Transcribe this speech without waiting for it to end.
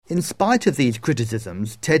In spite of these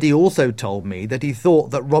criticisms, Teddy also told me that he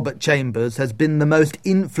thought that Robert Chambers has been the most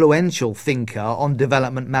influential thinker on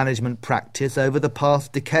development management practice over the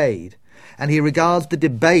past decade, and he regards the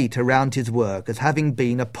debate around his work as having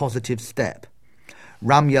been a positive step.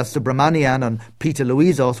 Ramya Subramanian and Peter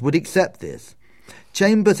Luizos would accept this.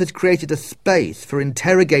 Chambers has created a space for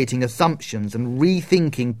interrogating assumptions and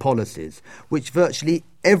rethinking policies which virtually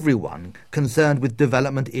everyone concerned with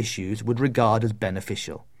development issues would regard as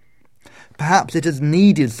beneficial. Perhaps it has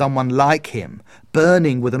needed someone like him,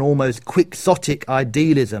 burning with an almost quixotic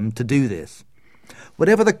idealism, to do this.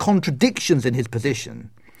 Whatever the contradictions in his position,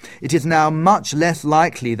 it is now much less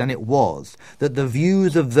likely than it was that the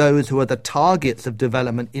views of those who are the targets of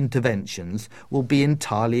development interventions will be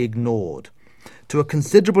entirely ignored. To a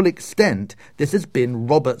considerable extent, this has been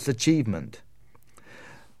Robert's achievement.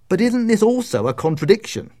 But isn't this also a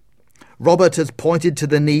contradiction? Robert has pointed to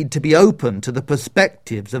the need to be open to the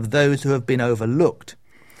perspectives of those who have been overlooked.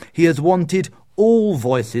 He has wanted all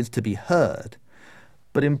voices to be heard,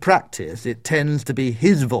 but in practice it tends to be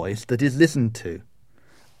his voice that is listened to.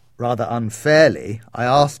 Rather unfairly, I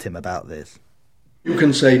asked him about this. You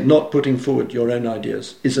can say not putting forward your own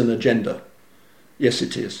ideas is an agenda. Yes,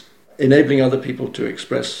 it is. Enabling other people to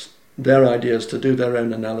express their ideas, to do their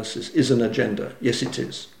own analysis, is an agenda. Yes, it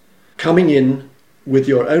is. Coming in with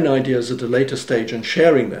your own ideas at a later stage and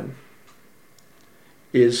sharing them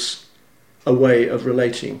is a way of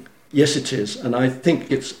relating. Yes, it is, and I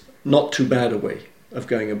think it's not too bad a way of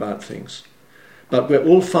going about things. But we're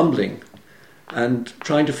all fumbling and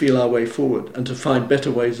trying to feel our way forward and to find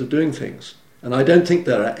better ways of doing things. And I don't think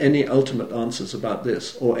there are any ultimate answers about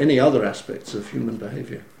this or any other aspects of human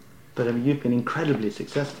behaviour. But I mean, you've been incredibly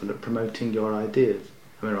successful at promoting your ideas.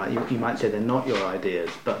 I mean, right, you might say they're not your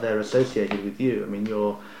ideas, but they're associated with you. I mean,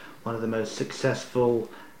 you're one of the most successful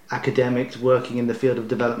academics working in the field of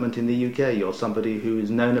development in the UK. You're somebody who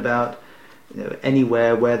is known about,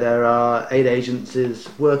 anywhere where there are aid agencies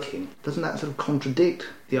working. Doesn't that sort of contradict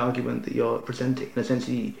the argument that you're presenting? In a sense,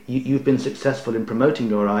 you've been successful in promoting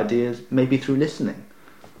your ideas, maybe through listening.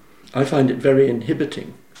 I find it very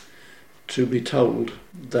inhibiting to be told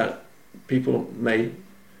that people may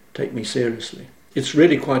take me seriously. It's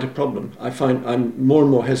really quite a problem. I find I'm more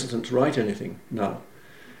and more hesitant to write anything now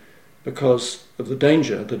because of the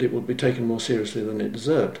danger that it will be taken more seriously than it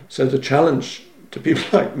deserved. So the challenge to people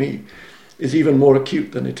like me is even more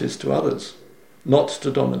acute than it is to others. Not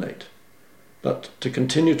to dominate, but to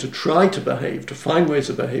continue to try to behave, to find ways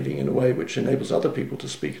of behaving in a way which enables other people to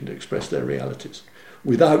speak and to express their realities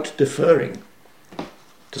without deferring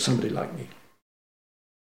to somebody like me.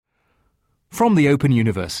 From the Open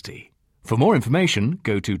University. For more information,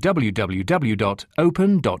 go to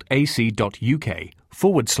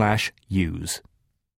www.open.ac.uk/use.